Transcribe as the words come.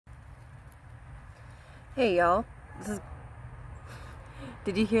Hey y'all,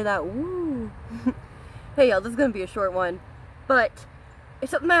 did you hear that? Woo! Hey y'all, this is gonna be a short one, but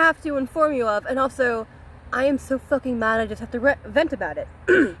it's something I have to inform you of, and also, I am so fucking mad I just have to vent about it.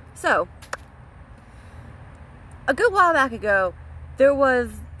 So, a good while back ago, there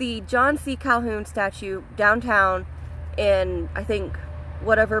was the John C. Calhoun statue downtown in, I think,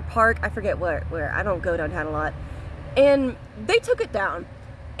 whatever park, I forget where, I don't go downtown a lot, and they took it down,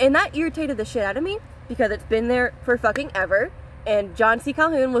 and that irritated the shit out of me, because it's been there for fucking ever, and John C.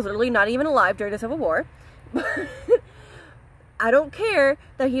 Calhoun was literally not even alive during the Civil War. I don't care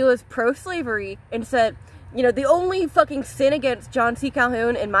that he was pro-slavery and said, you know, the only fucking sin against John C.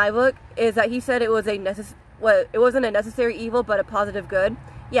 Calhoun in my book is that he said it was it wasn't a necessary evil but a positive good.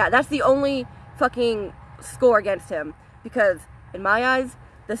 Yeah, that's the only fucking score against him, because in my eyes,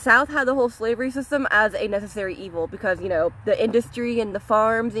 the South had the whole slavery system as a necessary evil because, you know, the industry and the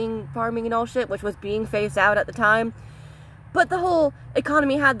farming and all shit, which was being phased out at the time. But the whole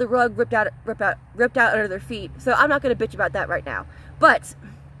economy had the rug ripped out under their feet. So I'm not going to bitch about that right now. But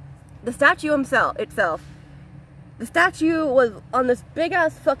the statue itself, the statue was on this big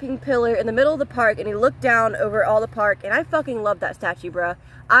ass fucking pillar in the middle of the park, and he looked down over all the park, and I fucking loved that statue, bruh.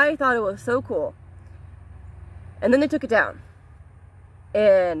 I thought it was so cool. And then they took it down.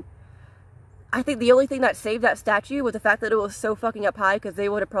 And I think the only thing that saved that statue was the fact that it was so fucking up high, because they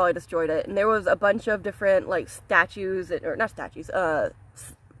would have probably destroyed it. And there was a bunch of different, like, statues, or not statues,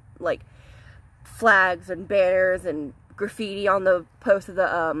 like, flags and banners and graffiti on the post of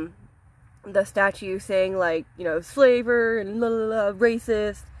the statue saying, like, you know, slaver and la la la,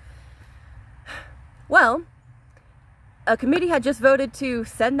 racist. Well, a committee had just voted to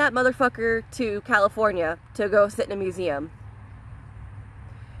send that motherfucker to California to go sit in a museum.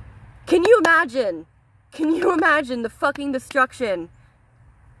 Can you imagine? Can you imagine the fucking destruction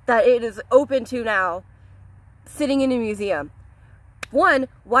that it is open to now, sitting in a museum? One,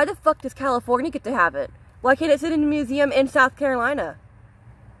 why the fuck does California get to have it? Why can't it sit in a museum in South Carolina?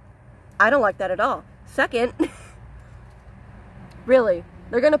 I don't like that at all. Second, really,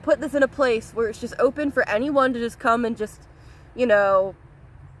 they're gonna put this in a place where it's just open for anyone to just come and just, you know,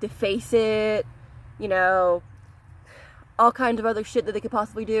 deface it, you know, all kinds of other shit that they could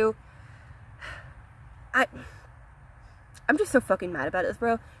possibly do. I'm just so fucking mad about this,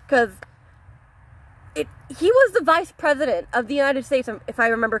 bro, because he was the vice president of the United States, if I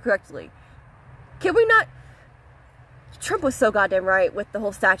remember correctly. Can we not? Trump was so goddamn right with the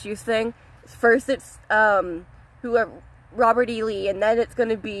whole statues thing. First it's whoever, Robert E. Lee, and then it's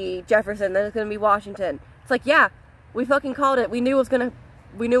gonna be Jefferson, then it's gonna be Washington. It's like, yeah, we fucking called it. We knew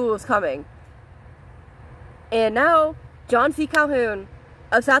it was coming. And now John C. Calhoun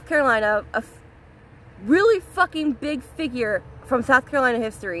of South Carolina, a really fucking big figure from South Carolina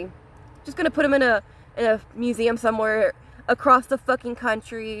history, just gonna put him in a museum somewhere across the fucking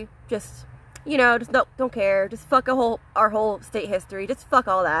country. Just, you know, just don't care. Just fuck our whole state history. Just fuck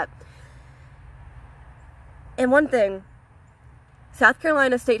all that. And one thing, South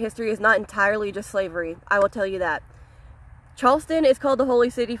Carolina state history is not entirely just slavery. I will tell you that. Charleston is called the Holy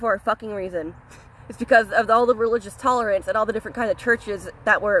City for a fucking reason. It's because of all the religious tolerance and all the different kinds of churches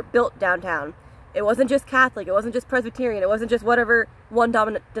that were built downtown. It wasn't just Catholic, it wasn't just Presbyterian, it wasn't just whatever one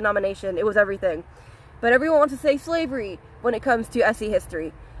denomination, it was everything. But everyone wants to say slavery when it comes to SC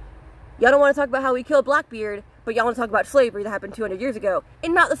history. Y'all don't want to talk about how we killed Blackbeard, but y'all want to talk about slavery that happened 200 years ago,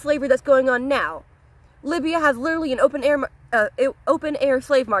 and not the slavery that's going on now. Libya has literally an open air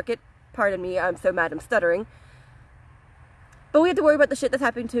slave market. Pardon me, I'm so mad I'm stuttering. But we have to worry about the shit that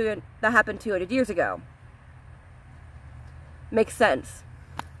happened 200 years ago. Makes sense.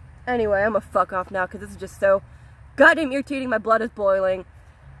 Anyway, I'm gonna fuck off now because this is just so goddamn irritating. My blood is boiling.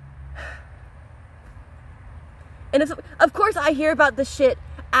 And it's, of course I hear about this shit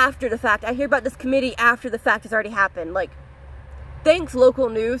after the fact. I hear about this committee after the fact has already happened. Like, thanks local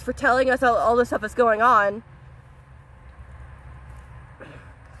news for telling us all this stuff is going on.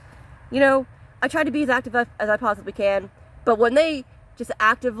 You know, I try to be as active as I possibly can. But when they just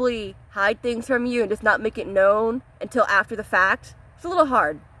actively hide things from you and just not make it known until after the fact, it's a little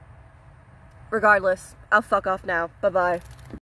hard. Regardless, I'll fuck off now. Bye-bye.